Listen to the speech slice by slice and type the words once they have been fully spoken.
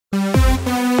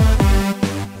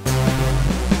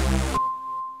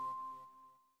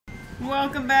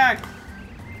welcome back.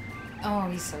 Oh,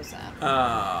 he's so sad.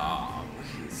 Oh,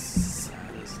 he's sad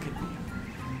as can be.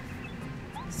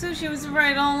 Sushi was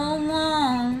right all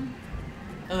along.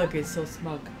 Oh, look, he's so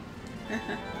smug.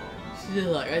 She's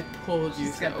like, I told you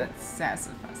She's so. got that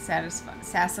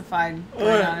sassified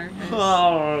grin on her face.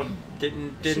 Oh,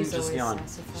 didn't She's just always yawn.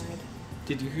 sassified.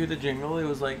 Did you hear the jingle? It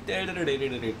was like, it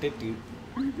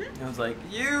was like,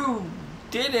 you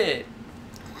did it.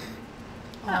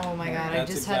 Oh my god, I That's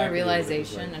just had a exactly what it was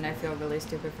realization like. and I feel really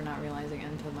stupid for not realizing it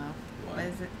until now. What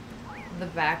is it? The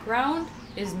background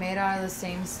is made out of the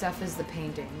same stuff as the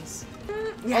paintings.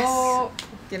 Yes. Oh,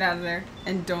 Get out of there.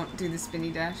 And don't do the spinny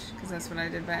dash, because that's what I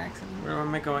did by accident. Where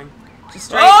am I going? Just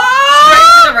straight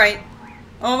to the right.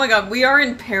 Oh my god, we are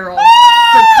in peril.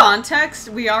 For context,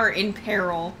 we are in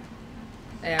peril.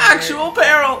 yeah, Actual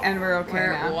peril! And we're okay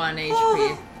we're at now. 1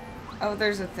 HP. Oh,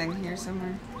 there's a thing here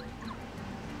somewhere.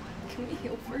 Can we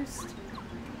heal first?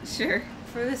 Sure.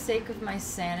 For the sake of my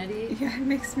sanity. Yeah, it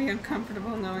makes me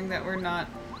uncomfortable knowing that we're not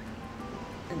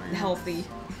healthy.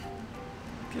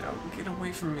 Get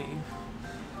away from me.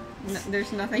 No,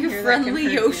 there's nothing You here friendly that can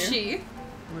hurt Yoshi.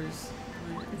 you.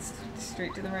 It's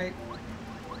straight to the right.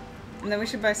 And then we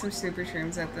should buy some super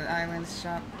shrooms at the island's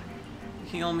shop.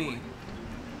 Heal me.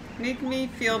 Make me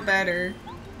feel better.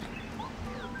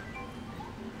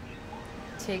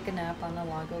 Take a nap on a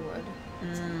log of wood.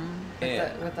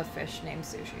 Yeah. With a fish named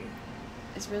Sushi.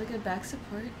 It's really good back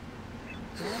support.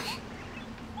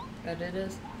 But it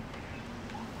is.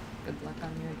 Good luck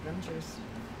on your adventures.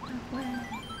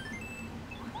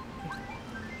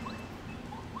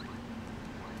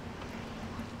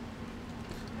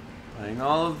 Buying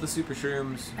all of the super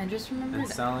shrooms I just and remembered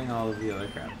selling all of the other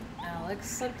crap. Alex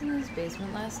slept in his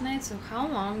basement last night, so how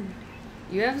long?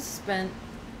 You have spent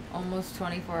almost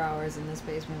 24 hours in this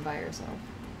basement by yourself.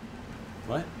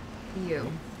 What?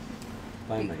 You.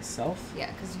 By myself?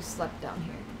 Yeah, because you slept down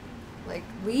here. Like,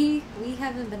 we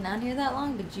haven't been down here that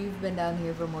long, but you've been down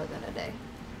here for more than a day.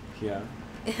 Yeah.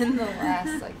 In the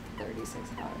last, like, 36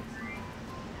 hours.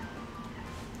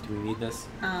 Do we need this?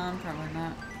 Probably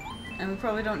not. And we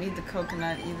probably don't need the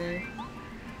coconut either.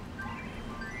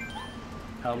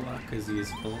 How luck is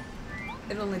useful.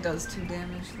 It only does 2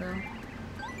 damage though.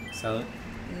 Sell it.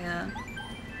 Yeah.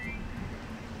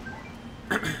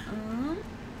 I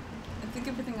think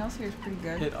everything else here is pretty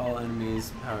good. Hit all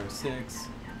enemies, power 6.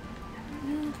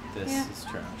 This Yeah. is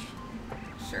trash.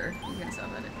 Sure, you can sell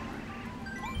that if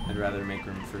you want. I'd rather make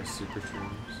room for super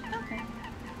shrooms. Okay.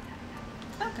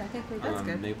 Okay, that's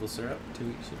good. Maple syrup, 2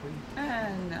 each, should we?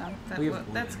 No,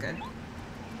 that's good.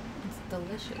 It's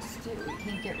delicious, too. We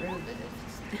can't get rid of it if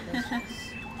it's delicious.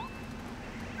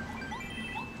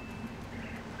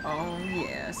 Oh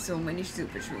yeah, so many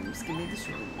super shrooms. Give me the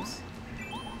shrooms.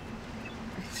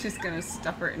 She's gonna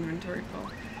stuff her inventory full.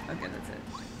 Okay, that's it.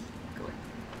 Go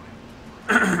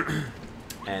away.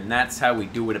 And that's how we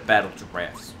do it at Battle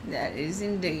Giraffes. That is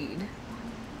indeed.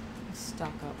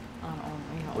 Stock up on all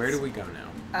my health. Where do we go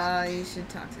now? You should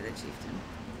talk to the chieftain.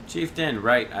 Chieftain,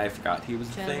 right, I forgot he was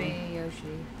the Chubby thing.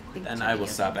 Yoshi. Big Then chubby I will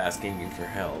Yoshi. stop asking you for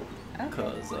help. Okay.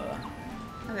 Cause, Oh,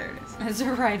 there it is.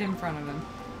 It's right in front of him.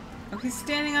 Oh, he's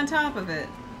standing on top of it.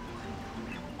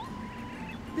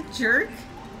 The jerk.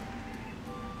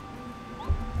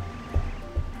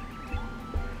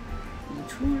 You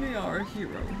truly are a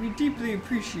hero. We deeply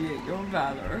appreciate your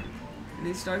valor. At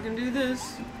least I can do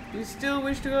this. You still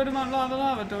wish to go to Mount Lava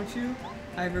Lava, don't you?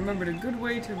 I've remembered a good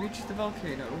way to reach the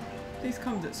volcano. Please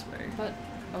come this way. But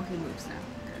Oh, he moves now.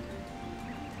 Good.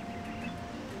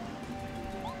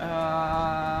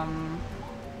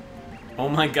 oh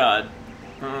my god.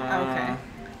 Okay.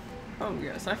 Oh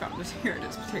yes, I found this. Here it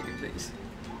is. Take it, please.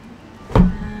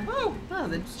 Oh,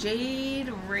 the Jade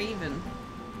Raven.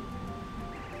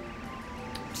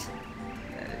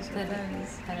 That is what that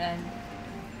is.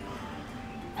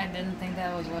 I didn't think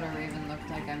that was what a raven looked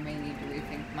like. I may need to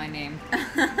rethink my name.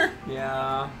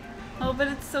 Yeah. Oh, but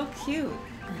it's so cute.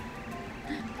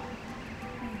 It's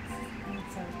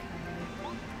okay.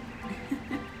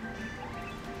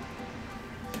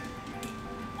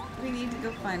 We need to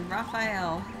go find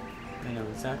Raphael. I know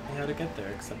exactly how to get there,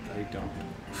 except I don't.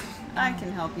 I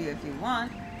can help you if you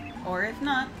want, or if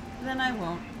not, then I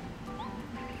won't.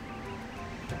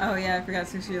 Oh yeah, I forgot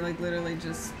Sushi like literally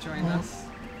just joined us.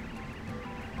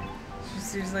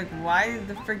 She's like, why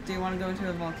the frick do you want to go into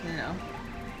a volcano?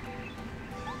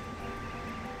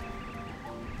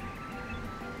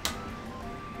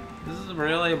 This is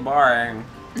really boring.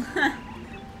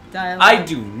 Dialogue. I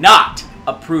do not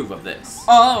approve of this.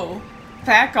 Oh,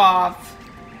 back off.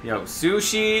 Yo,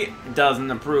 sushi doesn't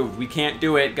approve. We can't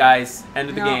do it, guys. End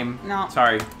of the game. No.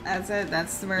 Sorry. That's it.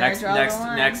 That's where Next, I draw the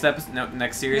line. next episode. No,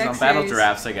 next series Next on Battle series.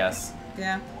 Giraffes, I guess.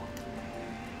 Yeah.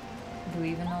 Do we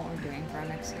even know what we're doing for our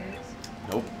next series?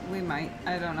 Nope. We might.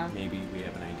 I don't know. Maybe we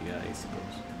have an idea, I suppose.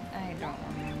 I don't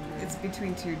remember. It's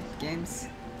between 2 games.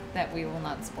 That we will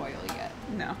not spoil yet.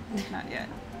 No, not yet.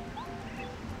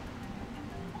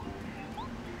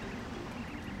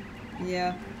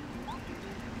 Yeah.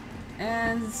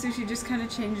 And Sushi just kind of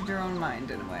changed her own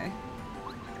mind in a way.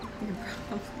 You can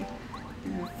probably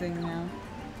do the thing now.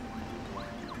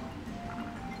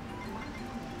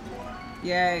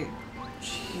 Yay.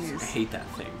 Jeez, I Jeez. hate that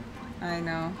thing. I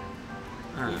know.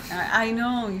 Ugh. I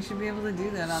know. You should be able to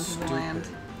do that onto the land.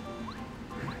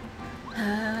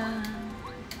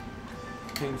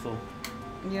 Painful.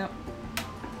 Yep.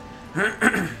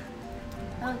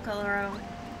 Oh, Colorado.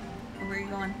 Where are you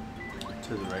going?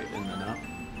 To the right and then up.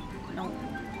 No.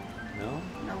 No?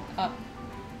 No. Up.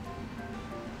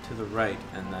 To the right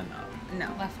and then up. No.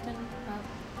 Left and up.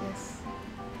 Yes.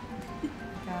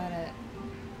 Got it.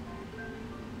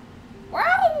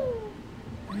 Wow!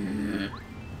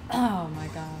 Oh my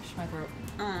gosh, my throat.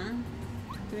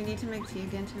 Do we need to make tea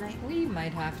again tonight? We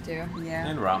might have to. Yeah.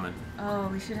 And ramen. Oh,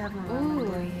 we should have more ramen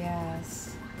Ooh, again.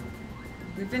 yes.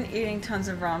 We've been eating tons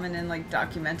of ramen and like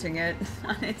documenting it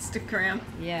on Instagram.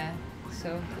 Yeah.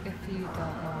 So if you don't know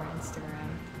our Instagram,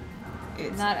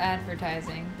 It's not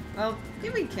advertising. well,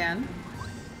 yeah, we can.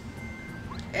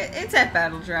 It's at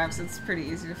Battle Giraffes. It's pretty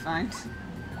easy to find.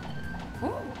 Ooh,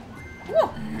 Whoa!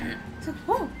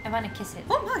 Whoa! I want to kiss it.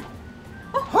 Oh my!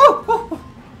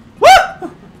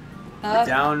 Up,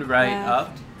 Down, right, left,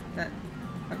 up. That,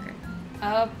 okay.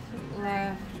 Up,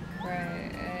 left,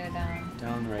 right, down.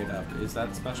 Down, right, up. Is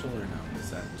that special or no?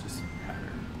 Is that just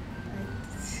pattern?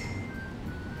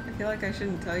 I feel like I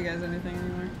shouldn't tell you guys anything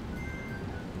anymore.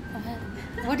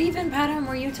 What even pattern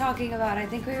were you talking about? I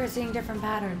think we were seeing different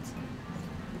patterns.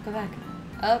 Go back.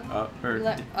 Up. Up, or,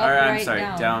 up, or I'm right, sorry,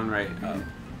 down. down, right, up.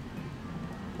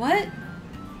 What?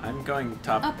 I'm going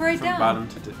top Up, right, from down. bottom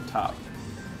to top.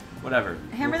 Whatever.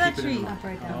 Hammer We'll that keep it in tree. the- Up,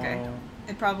 right, down. Okay. Oh.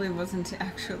 It probably wasn't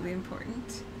actually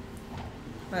important.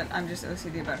 But I'm just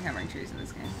OCD about hammering trees in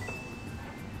this game.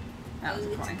 That was a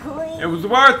point. It was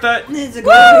worth it! It's a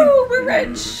Woo! We're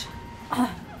rich!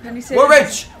 Penny We're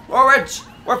rich! We're rich!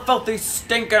 We're filthy,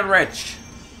 stinking rich!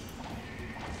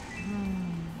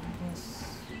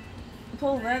 Yes.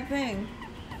 Pull that thing.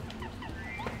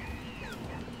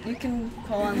 You can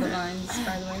pull on the lines,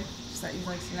 by the way. Just that you'd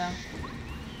like to know.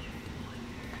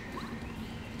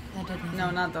 That didn't.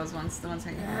 No, not those ones. The ones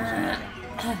hanging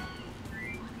from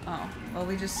Oh, well,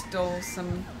 we just stole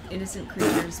some innocent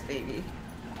creature's baby.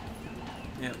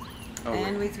 Yep. Oh,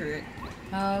 And wait. we threw it.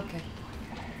 Oh, okay.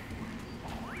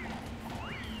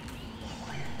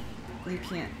 You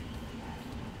can't.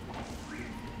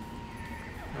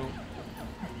 Oh.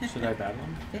 Should I battle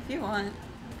him? If you want.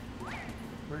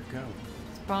 Where'd it go?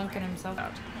 He's bonking himself.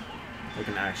 Out. Like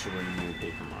an actually new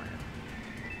Paper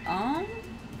Mario.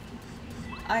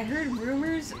 I heard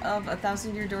rumors of a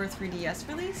 1,000-Year Door 3DS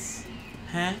release.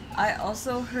 Huh? I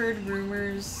also heard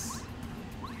rumors.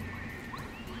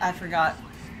 I forgot.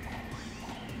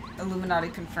 Illuminati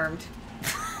confirmed.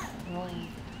 Oh.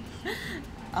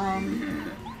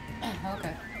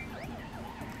 Okay.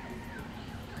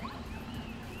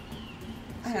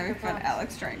 I'm having fun,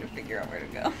 Alex, trying to figure out where to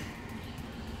go.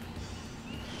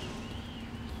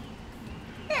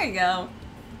 There you go.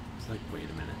 It's like, wait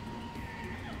a minute.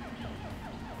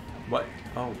 What?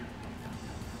 Oh.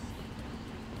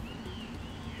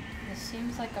 This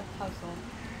seems like a puzzle.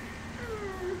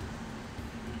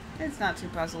 It's not too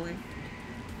puzzly.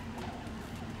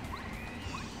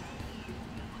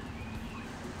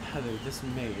 Heather, this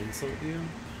may insult you.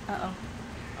 Uh-oh.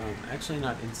 Actually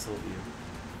not insult you.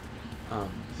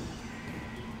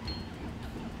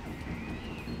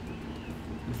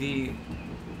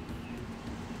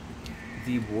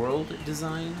 The world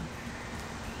design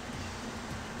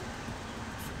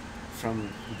from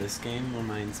this game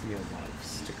reminds me a lot of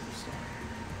Sticker Star.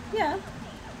 Yeah,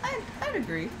 I'd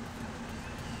agree.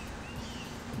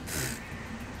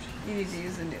 You need to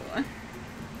use a new one.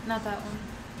 Not that one.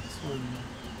 This one,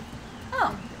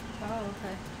 Oh, Oh,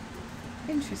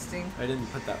 okay. interesting. I didn't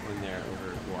put that one there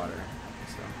over water,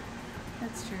 so.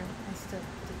 That's true. I still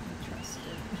didn't trust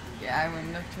it. Yeah, I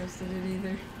wouldn't have trusted it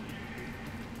either.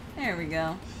 There we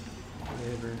go.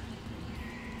 Whatever.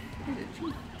 What did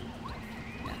you?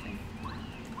 Nothing.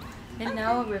 And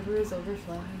now a river is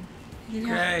overflowing. You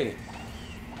know, Okay.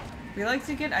 we like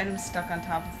to get items stuck on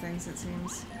top of things, it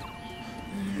seems.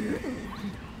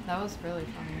 That was really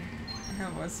funny.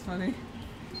 That was funny.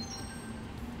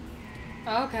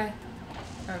 Oh, okay.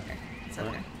 Okay, it's What?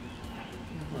 okay.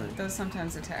 What? Those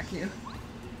sometimes attack you.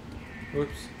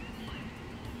 Whoops.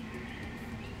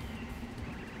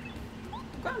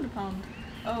 Ground pound.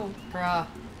 Oh, Bruh.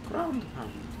 Ground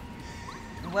pound.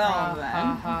 well then.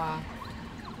 Ha.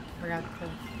 Forgot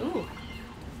to. Ooh.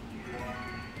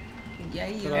 Yeah,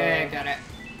 you. Okay, got it.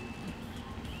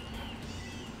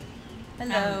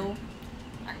 Hello.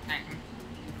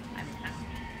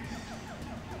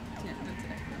 Yeah, that's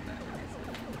it.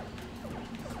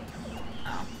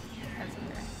 Oh, that's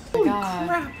okay. Oh, God.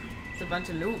 Crap! It's a bunch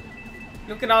of loot.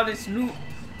 Look at all this loot.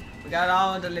 We got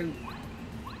all the loot.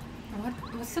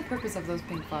 What's the purpose of those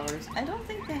pink flowers? I don't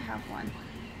think they have one.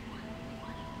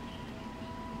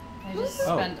 I just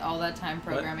Oh. spent all that time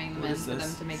programming them What in is for them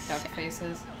this? to make duck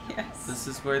faces. Yes. This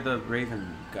is where the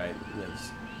Raven guy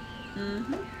lives.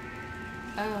 Mm-hmm.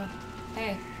 Oh,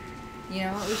 hey. You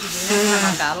know what we should do next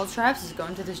time on battle traps is go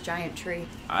into this giant tree.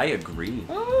 I agree.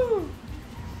 Ooh.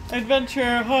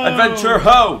 Adventure ho! Adventure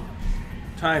ho!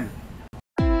 Time.